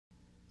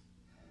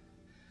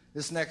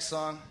This next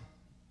song,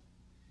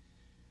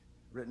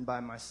 written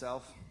by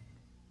myself.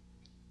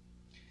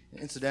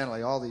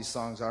 Incidentally, all these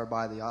songs are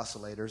by the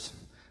Oscillators.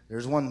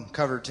 There's one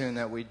cover tune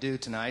that we do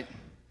tonight,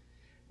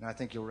 and I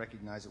think you'll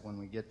recognize it when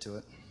we get to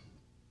it.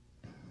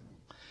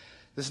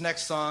 This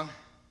next song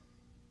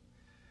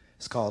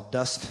is called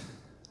Dust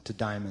to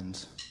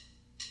Diamonds.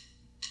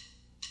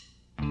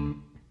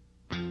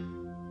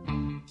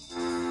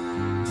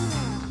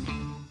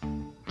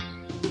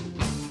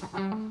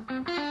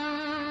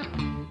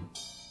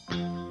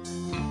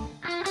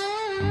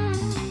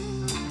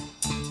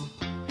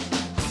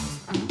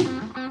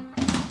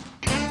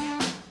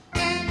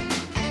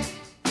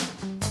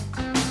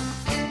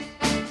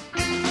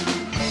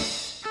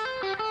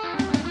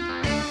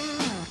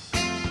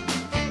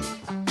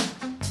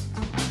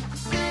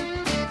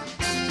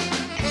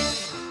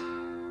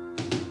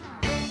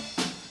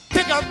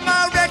 Up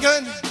my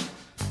record,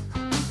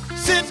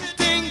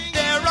 sitting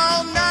there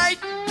all night.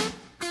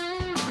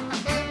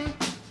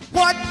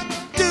 What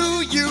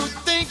do you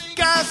think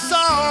I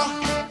saw?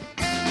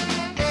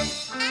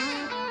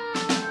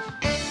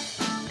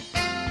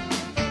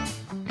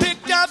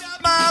 Picked up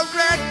my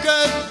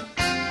record,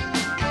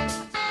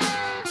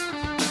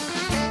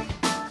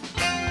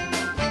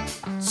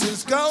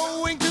 since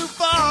going too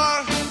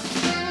far.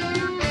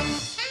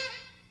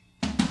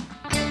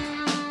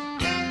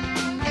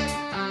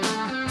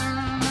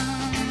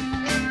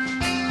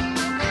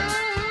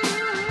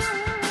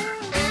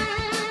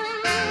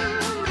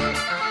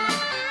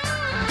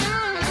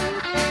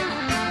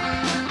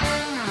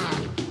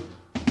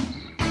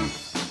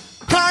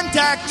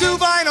 Contact to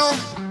vinyl,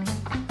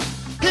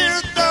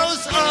 hear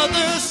those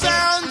other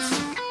sounds.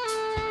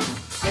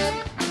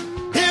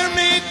 Hear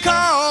me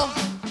call,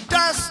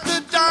 dust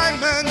the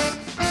diamonds.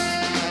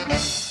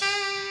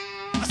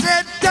 I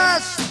said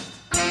dust,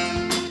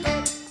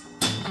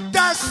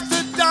 dust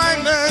the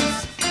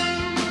diamonds.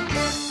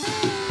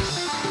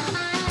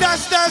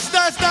 Dust, dust,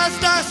 dust,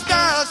 dust, dust,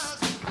 dust,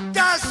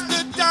 dust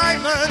the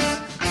diamonds.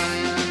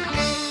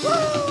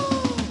 Woo!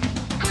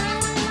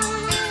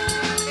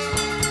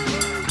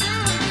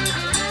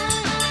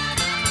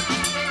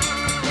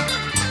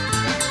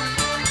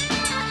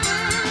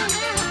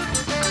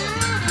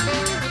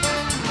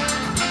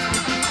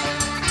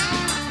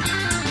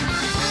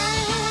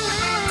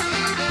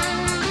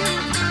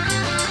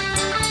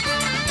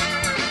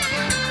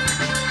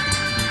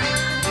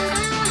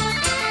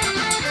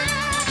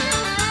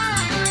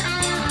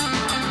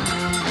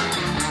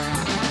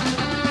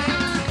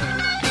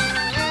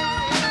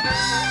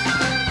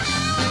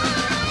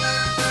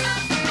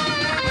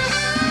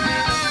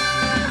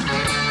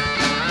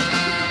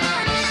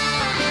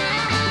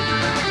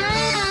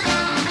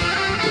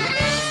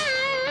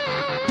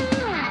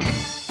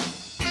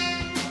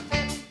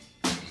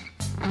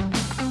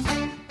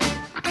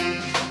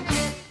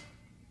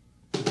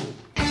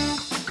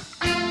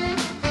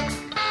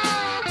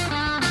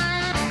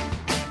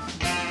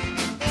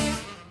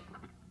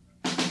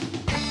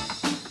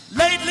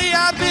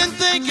 I've been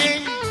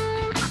thinking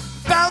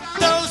about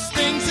those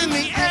things in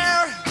the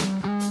air.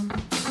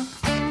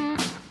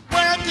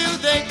 Where do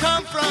they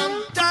come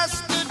from?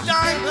 Dust to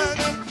diamond.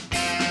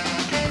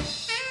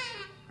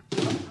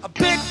 I'm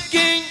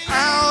picking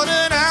out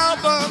an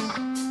album.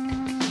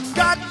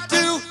 Got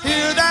to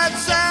hear that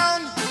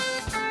sound.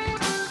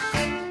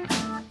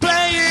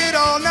 Play it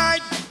all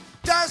night.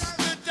 Dust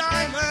to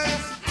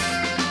diamonds.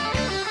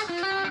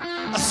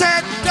 I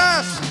said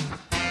dust.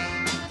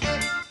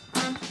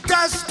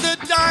 Dust the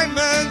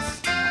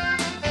diamonds.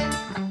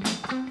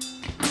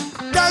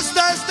 Dust,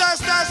 dust,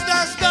 dust, dust,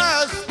 dust,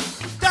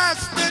 dust,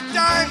 dust the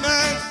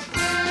diamonds.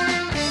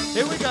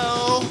 Here we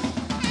go.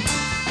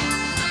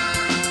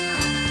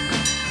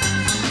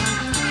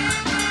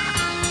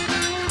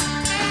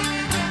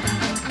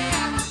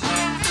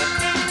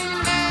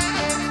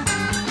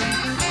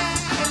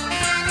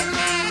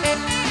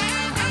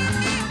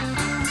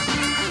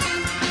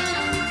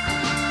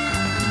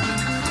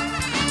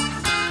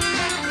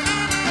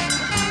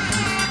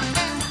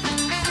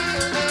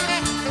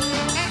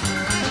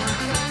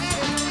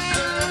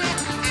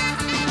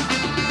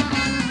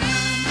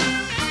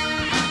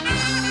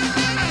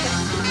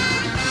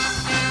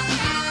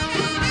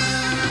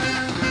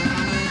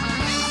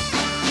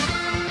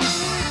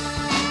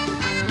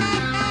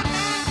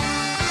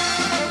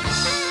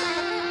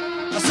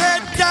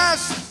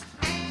 Dust,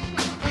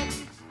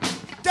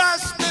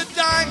 dust the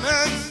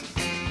diamonds.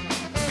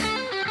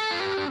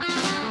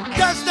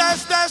 Dust,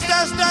 dust, dust,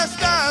 dust, dust,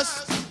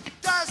 dust,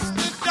 dust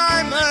the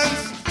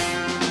diamonds.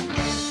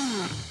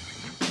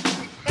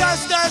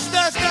 Dust, dust,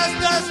 dust, dust,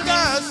 dust,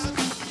 dust,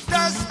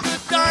 dust the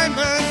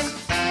diamonds.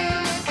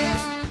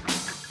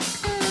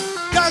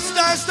 Dust,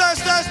 dust,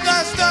 dust, dust,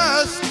 dust,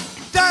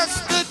 dust,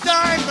 dust the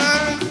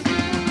diamonds.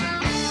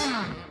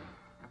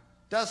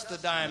 Dust the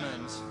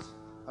diamonds.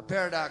 A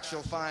paradox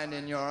you'll find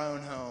in your own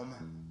home.